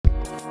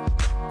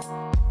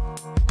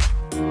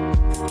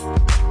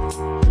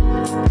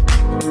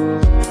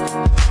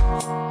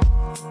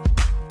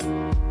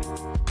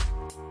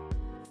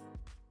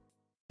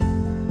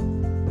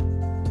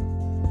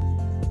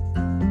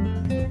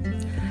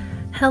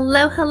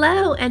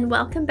Hello, and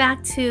welcome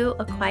back to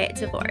A Quiet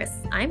Divorce.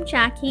 I'm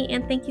Jackie,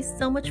 and thank you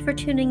so much for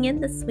tuning in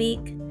this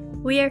week.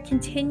 We are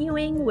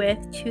continuing with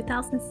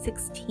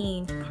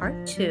 2016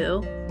 Part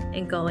 2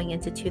 and going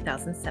into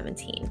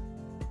 2017.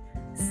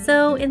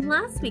 So, in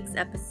last week's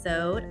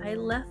episode, I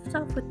left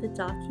off with the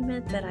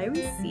document that I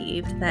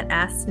received that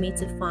asked me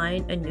to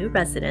find a new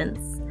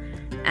residence,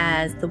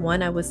 as the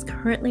one I was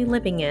currently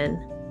living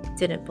in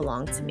didn't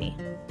belong to me.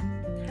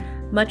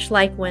 Much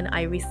like when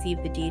I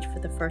received the deed for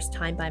the first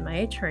time by my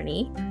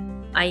attorney,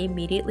 I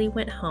immediately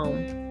went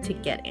home to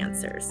get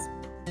answers.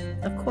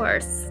 Of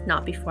course,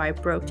 not before I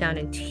broke down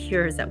in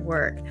tears at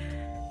work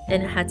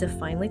and had to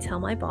finally tell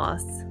my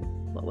boss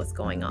what was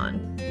going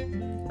on.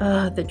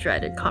 The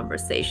dreaded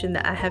conversation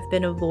that I have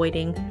been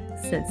avoiding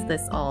since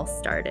this all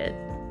started.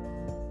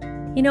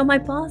 You know, my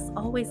boss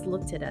always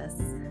looked at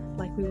us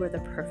like we were the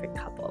perfect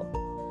couple,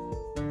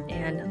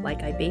 and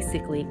like I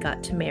basically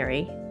got to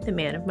marry the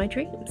man of my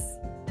dreams.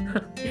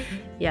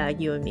 Yeah,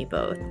 you and me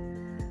both.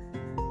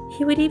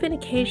 He would even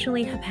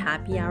occasionally have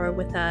happy hour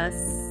with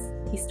us.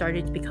 He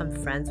started to become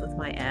friends with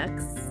my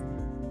ex.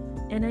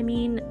 And I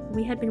mean,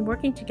 we had been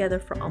working together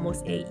for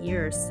almost 8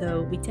 years,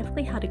 so we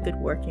definitely had a good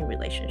working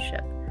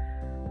relationship.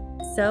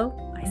 So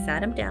I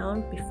sat him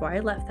down before I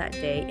left that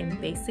day and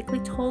basically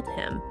told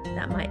him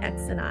that my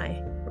ex and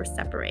I were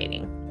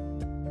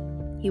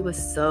separating. He was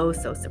so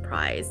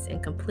surprised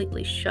and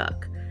completely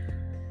shook.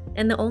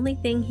 And the only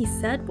thing he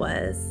said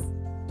was,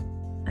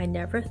 "I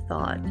never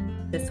thought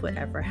this would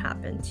ever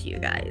happen to you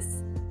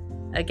guys.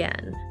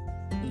 Again,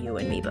 you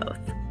and me both."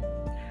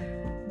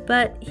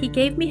 But he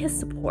gave me his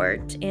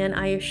support, and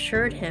I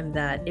assured him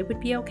that it would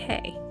be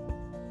okay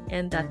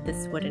and that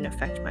this wouldn't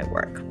affect my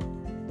work.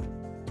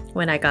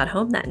 When I got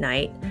home that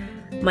night,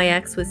 my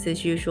ex was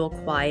his usual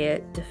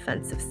quiet,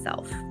 defensive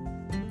self.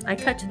 I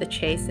cut to the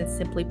chase and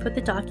simply put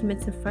the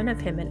documents in front of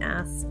him and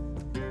asked,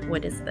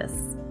 "What is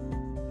this?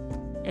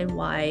 And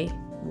why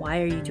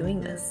are you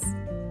doing this?"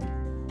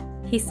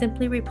 He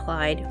simply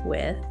replied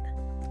with,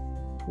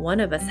 "One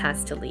of us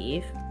has to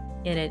leave,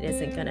 and it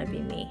isn't gonna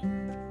be me."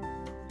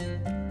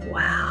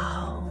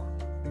 Wow.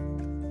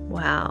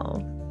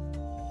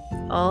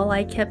 All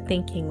I kept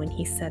thinking when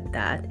he said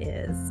that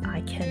is,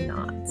 I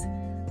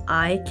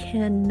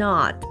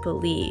cannot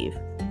believe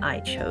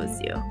I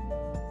chose you.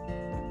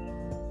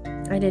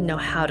 I didn't know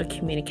how to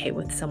communicate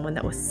with someone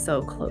that was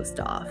so closed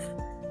off,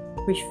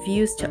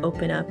 refused to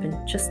open up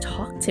and just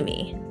talk to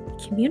me,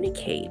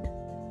 communicate.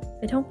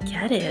 I don't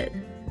get it.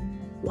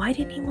 Why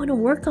didn't he want to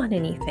work on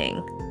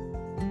anything?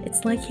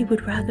 It's like he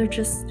would rather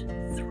just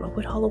throw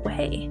it all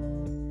away.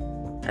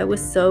 I was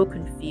so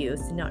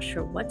confused and not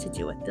sure what to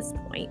do at this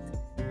point.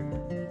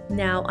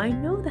 Now, I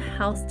know the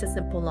house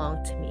doesn't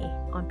belong to me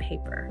on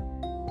paper,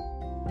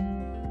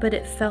 but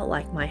it felt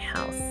like my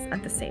house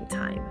at the same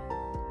time.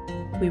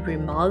 We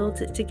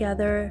remodeled it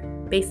together,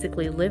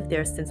 basically lived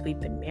there since we've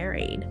been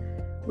married.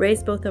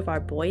 Raised both of our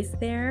boys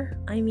there.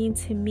 I mean,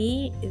 to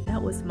me,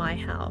 that was my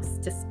house,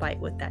 despite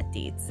what that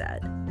deed said.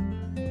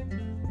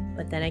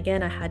 But then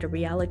again, I had to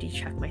reality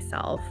check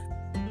myself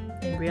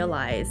and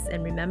realize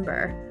and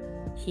remember,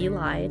 he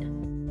lied,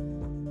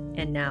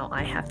 and now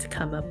I have to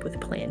come up with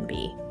plan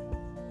B.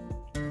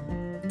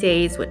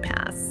 Days would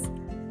pass,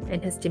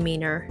 and his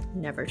demeanor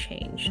never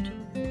changed.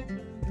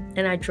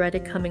 And I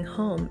dreaded coming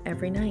home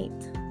every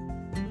night.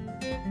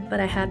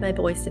 But I had my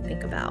boys to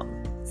think about.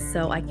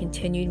 So I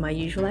continued my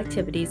usual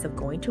activities of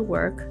going to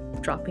work,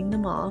 dropping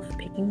them off,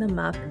 picking them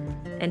up,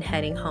 and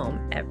heading home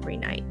every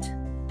night.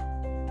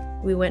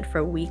 We went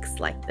for weeks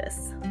like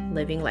this,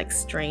 living like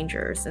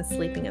strangers and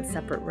sleeping in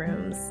separate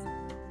rooms.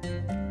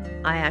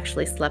 I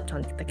actually slept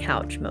on the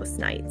couch most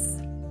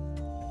nights.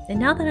 And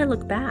now that I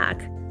look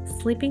back,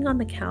 sleeping on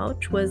the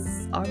couch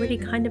was already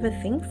kind of a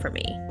thing for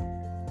me.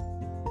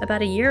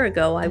 About a year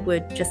ago, I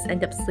would just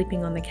end up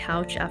sleeping on the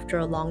couch after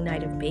a long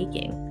night of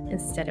baking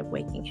instead of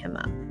waking him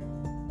up.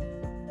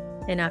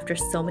 And after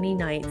so many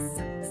nights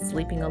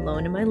sleeping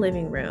alone in my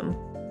living room,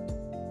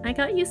 I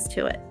got used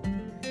to it.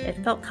 It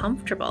felt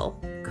comfortable,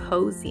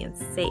 cozy, and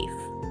safe.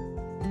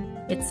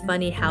 It's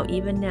funny how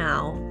even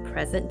now,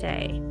 present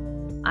day,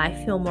 I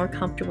feel more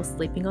comfortable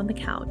sleeping on the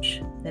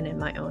couch than in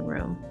my own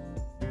room.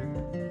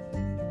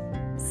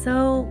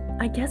 So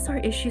I guess our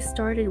issue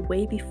started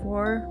way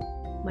before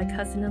my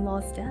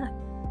cousin-in-law's death.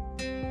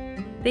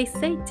 They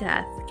say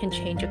death can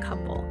change a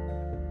couple,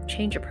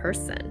 change a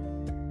person.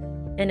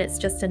 And it's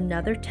just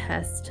another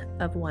test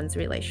of one's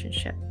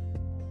relationship.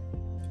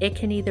 It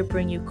can either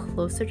bring you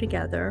closer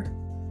together,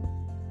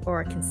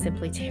 or it can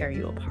simply tear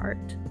you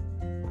apart.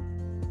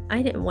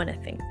 I didn't want to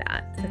think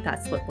that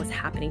that's what was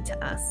happening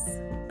to us.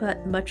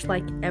 But much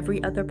like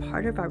every other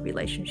part of our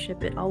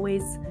relationship, it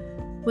always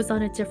was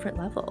on a different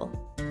level,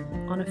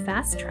 on a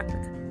fast track.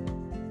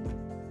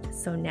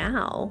 So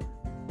now,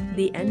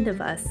 the end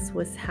of us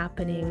was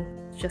happening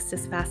just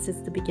as fast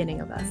as the beginning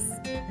of us.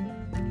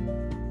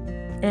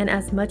 And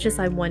as much as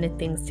I wanted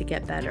things to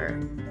get better,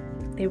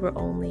 they were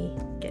only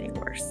getting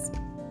worse.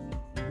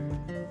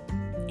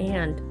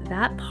 And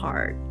that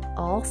part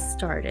all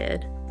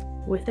started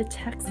with a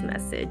text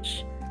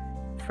message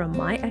from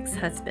my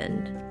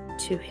ex-husband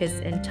to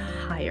his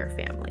entire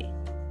family.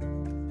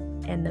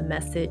 And the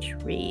message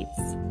reads,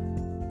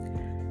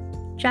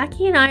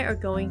 Jackie and I are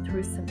going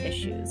through some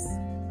issues.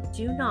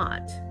 Do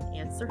not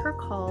answer her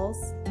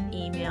calls,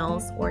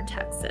 emails, or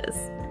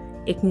texts.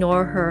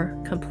 Ignore her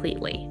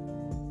completely.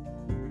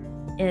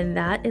 And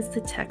that is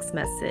the text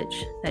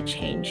message that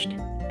changed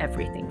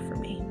everything for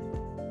me.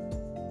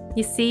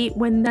 You see,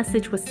 when the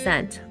message was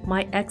sent,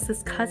 my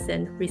ex's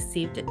cousin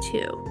received it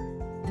too.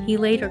 He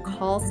later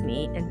calls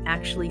me and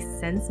actually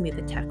sends me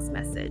the text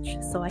message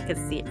so I could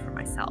see it for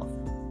myself.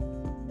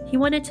 He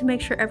wanted to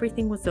make sure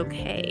everything was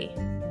okay.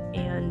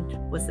 And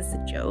was this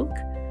a joke?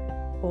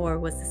 Or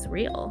was this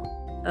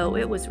real? Oh,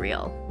 it was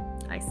real,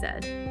 I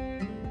said.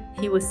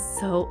 He was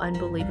so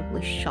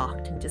unbelievably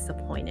shocked and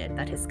disappointed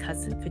that his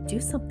cousin could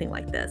do something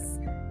like this,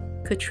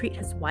 could treat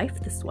his wife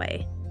this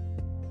way.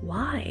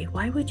 Why?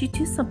 Why would you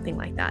do something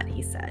like that?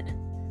 He said.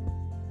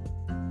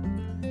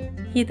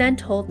 He then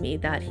told me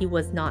that he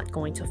was not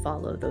going to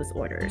follow those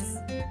orders,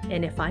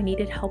 and if I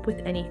needed help with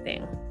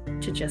anything,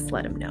 to just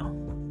let him know.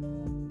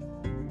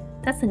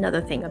 That's another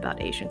thing about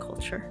Asian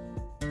culture.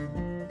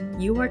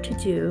 You are to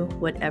do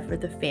whatever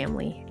the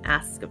family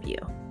asks of you,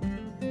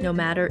 no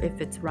matter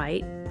if it's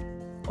right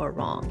or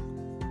wrong.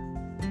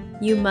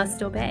 You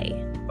must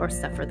obey or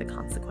suffer the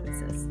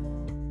consequences.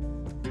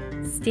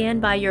 Stand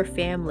by your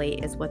family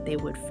is what they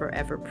would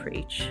forever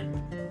preach.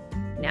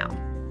 Now,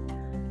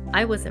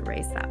 I wasn't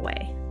raised that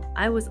way.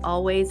 I was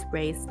always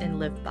raised and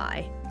lived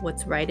by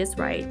what's right is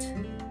right,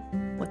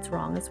 what's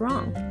wrong is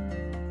wrong.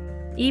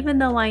 Even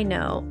though I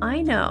know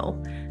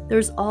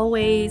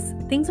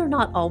things are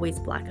not always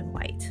black and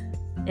white,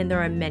 and there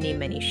are many,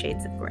 many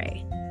shades of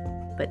gray.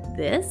 But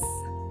this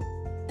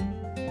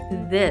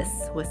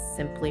was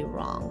simply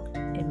wrong,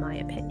 in my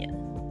opinion.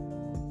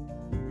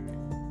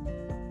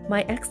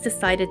 My ex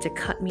decided to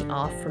cut me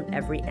off from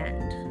every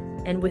end,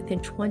 and within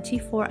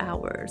 24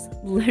 hours,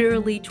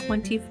 literally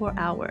 24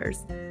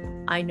 hours,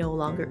 I no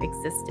longer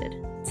existed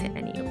to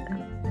any of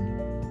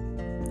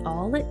them.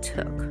 All it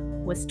took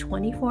was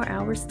 24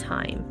 hours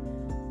time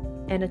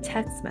and a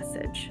text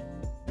message,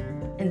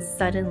 and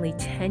suddenly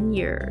 10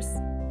 years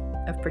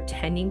of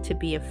pretending to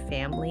be a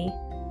family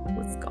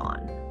was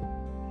gone.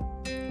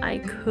 I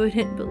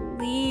couldn't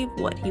believe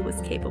what he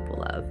was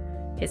capable of.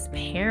 His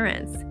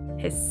parents,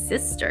 his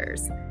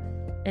sisters,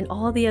 and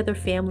all the other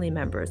family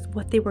members,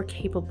 what they were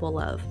capable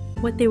of,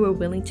 what they were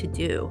willing to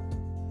do,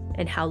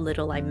 and how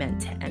little I meant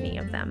to any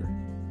of them.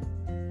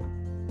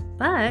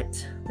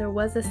 But there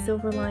was a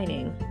silver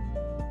lining.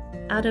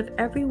 Out of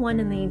everyone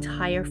in the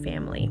entire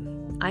family,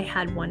 I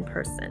had one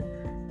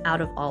person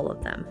out of all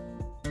of them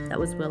that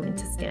was willing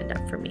to stand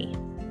up for me,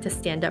 to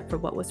stand up for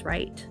what was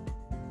right.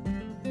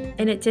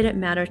 And it didn't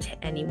matter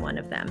to any one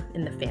of them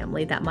in the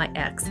family that my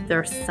ex,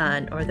 their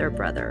son, or their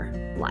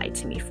brother lied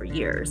to me for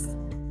years,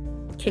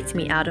 kicked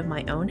me out of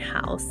my own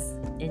house,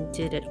 and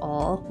did it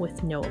all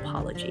with no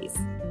apologies.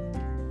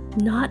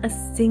 Not a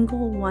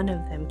single one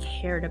of them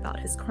cared about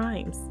his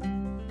crimes,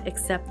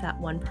 except that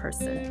one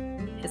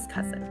person, his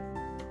cousin,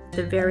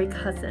 the very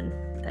cousin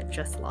that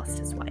just lost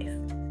his wife.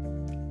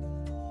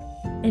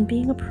 And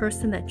being a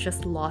person that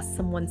just lost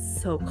someone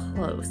so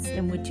close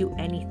and would do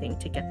anything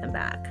to get them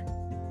back,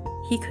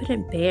 he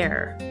couldn't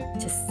bear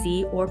to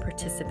see or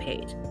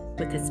participate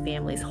with his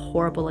family's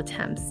horrible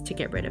attempts to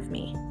get rid of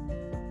me.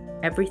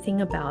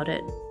 Everything about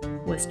it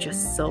was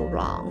just so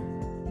wrong.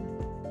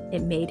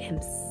 It made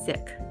him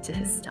sick to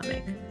his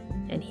stomach,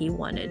 and he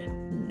wanted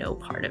no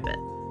part of it.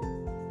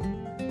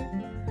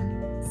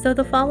 So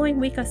the following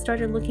week, I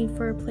started looking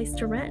for a place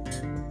to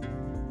rent.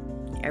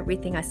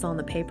 Everything I saw in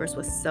the papers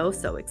was so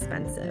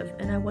expensive,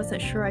 and I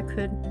wasn't sure I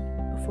could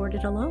afford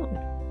it alone.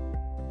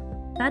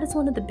 That is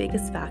one of the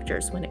biggest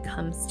factors when it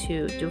comes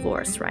to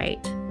divorce, right?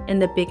 And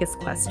the biggest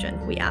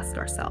question we ask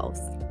ourselves.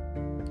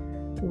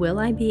 Will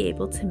I be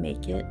able to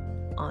make it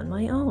on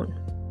my own?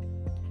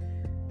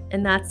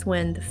 And that's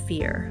when the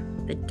fear,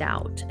 the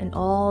doubt, and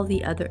all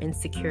the other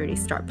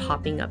insecurities start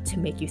popping up to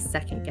make you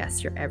second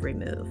guess your every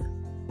move.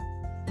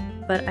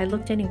 But I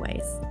looked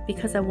anyways,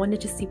 because I wanted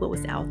to see what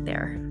was out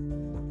there.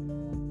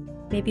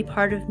 Maybe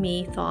part of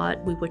me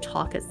thought we would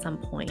talk at some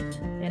point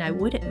and I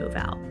wouldn't move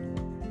out.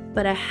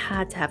 But I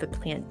had to have a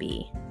plan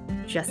B,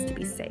 just to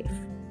be safe.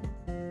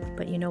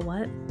 But you know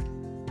what?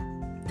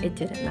 It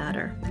didn't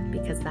matter,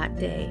 because that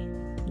day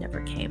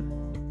never came.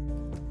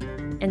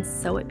 And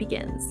so it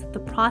begins. The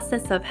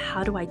process of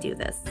how do I do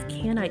this?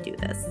 Can I do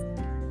this?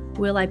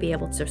 Will I be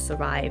able to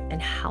survive? And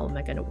how am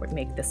I going to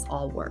make this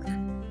all work?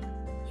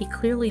 He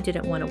clearly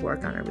didn't want to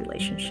work on our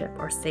relationship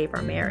or save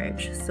our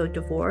marriage, so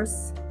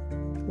divorce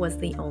was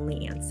the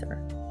only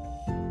answer.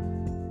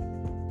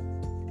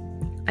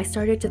 I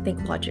started to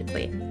think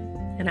logically,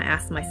 and I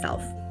asked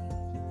myself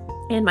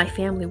and my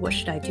family, what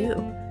should I do?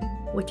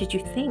 What did you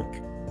think?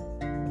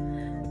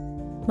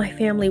 My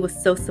family was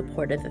so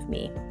supportive of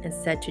me and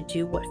said to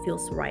do what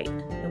feels right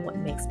and what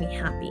makes me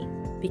happy,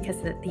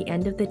 because at the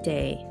end of the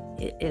day,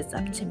 it is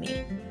up to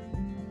me.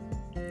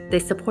 They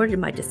supported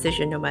my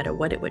decision no matter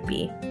what it would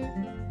be.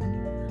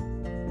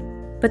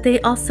 But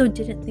they also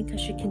didn't think I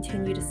should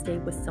continue to stay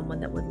with someone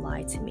that would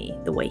lie to me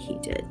the way he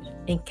did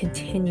and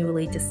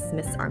continually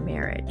dismiss our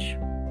marriage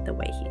the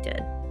way he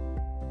did.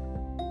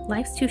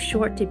 Life's too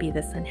short to be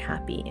this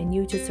unhappy, and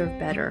you deserve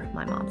better,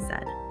 my mom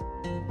said.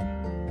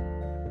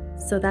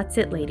 So that's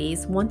it,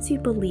 ladies. Once you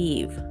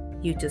believe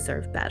you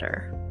deserve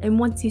better, and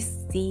once you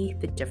see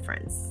the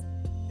difference,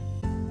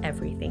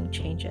 everything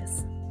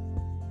changes.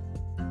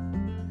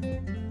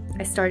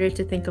 I started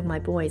to think of my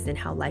boys and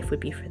how life would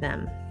be for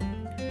them.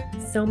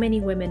 So many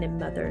women and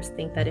mothers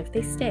think that if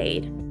they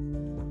stayed,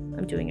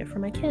 I'm doing it for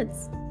my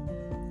kids.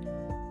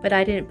 But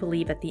I didn't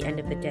believe at the end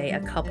of the day a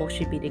couple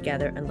should be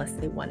together unless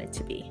they wanted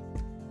to be.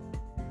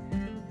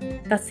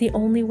 That's the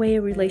only way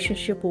a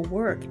relationship will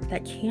work,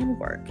 that can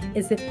work,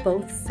 is if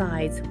both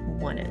sides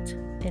want it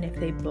and if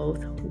they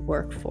both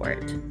work for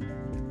it.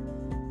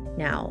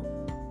 Now,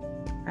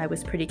 I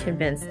was pretty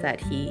convinced that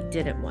he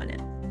didn't want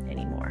it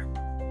anymore.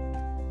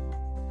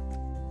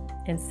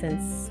 And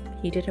since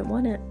he didn't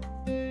want it,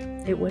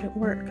 it wouldn't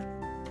work.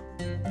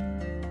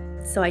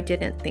 So I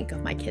didn't think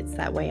of my kids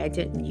that way. I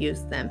didn't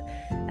use them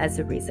as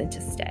a reason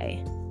to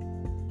stay.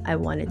 I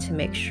wanted to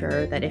make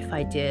sure that if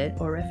I did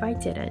or if I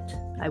didn't,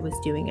 I was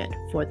doing it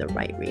for the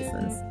right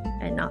reasons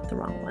and not the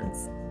wrong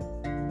ones.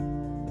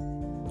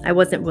 I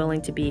wasn't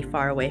willing to be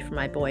far away from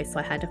my boy, so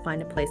I had to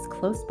find a place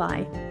close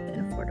by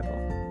and affordable.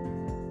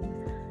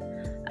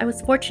 I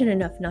was fortunate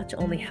enough not to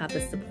only have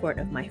the support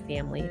of my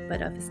family,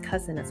 but of his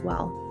cousin as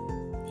well.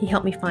 He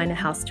helped me find a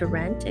house to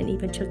rent and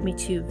even took me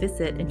to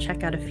visit and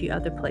check out a few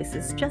other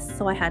places just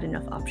so I had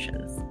enough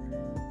options.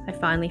 I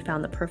finally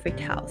found the perfect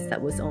house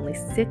that was only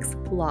 6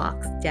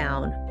 blocks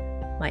down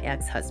my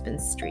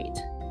ex-husband's street.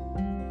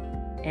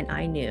 And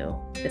I knew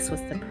this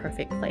was the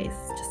perfect place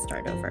to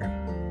start over.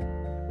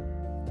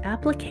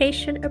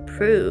 Application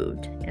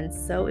approved, and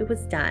so it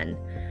was done.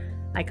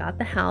 I got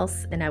the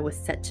house and I was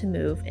set to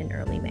move in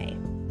early May.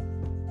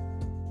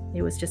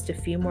 It was just a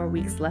few more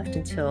weeks left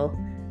until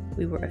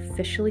we were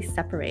officially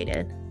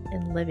separated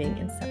and living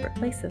in separate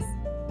places.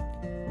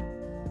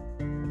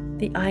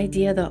 The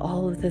idea that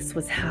all of this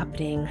was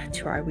happening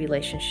to our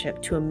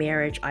relationship, to a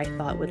marriage I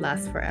thought would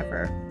last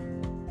forever,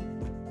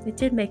 it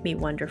did make me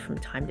wonder from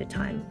time to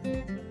time,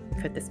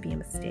 could this be a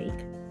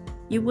mistake?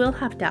 You will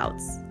have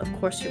doubts, of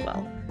course you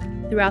will.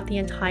 Throughout the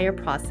entire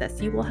process,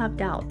 you will have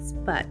doubts,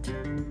 but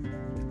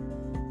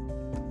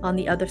on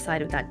the other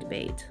side of that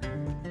debate,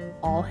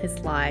 all his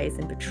lies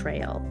and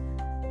betrayal,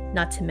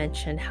 not to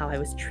mention how I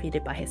was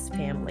treated by his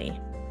family,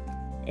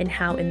 and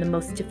how in the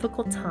most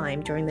difficult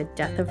time during the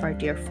death of our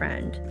dear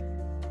friend,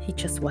 he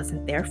just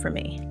wasn't there for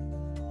me.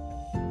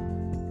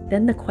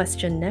 Then the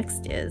question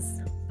next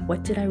is,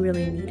 what did I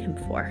really need him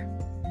for?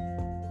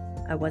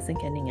 I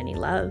wasn't getting any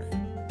love.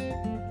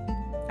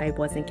 I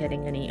wasn't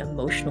getting any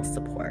emotional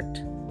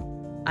support.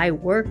 I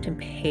worked and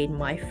paid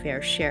my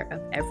fair share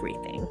of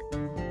everything,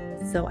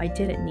 so I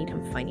didn't need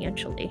him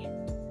financially.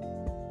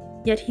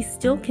 Yet he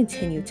still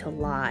continued to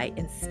lie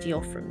and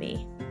steal from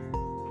me.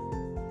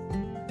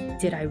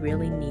 Did I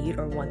really need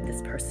or want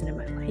this person in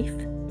my life?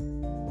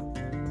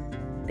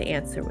 The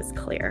answer was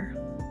clear.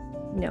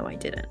 No, I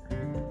didn't.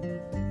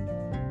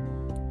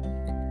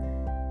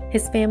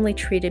 His family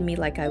treated me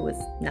like I was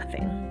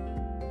nothing,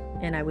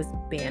 and I was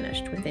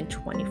banished within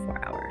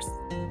 24 hours.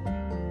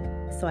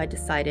 So I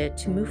decided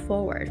to move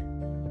forward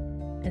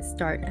and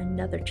start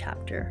another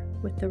chapter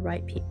with the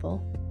right people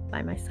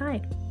by my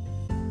side.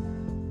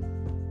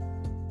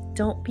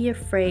 Don't be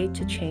afraid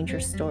to change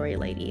your story,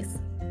 ladies.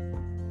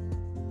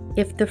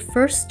 If the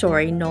first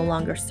story no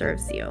longer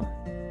serves you,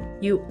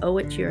 you owe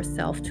it to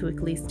yourself to at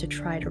least to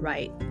try to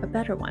write a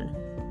better one.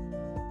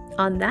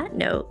 On that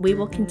note, we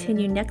will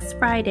continue next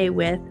Friday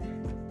with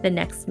the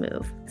next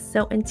move.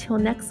 So until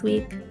next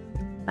week,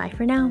 bye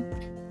for now.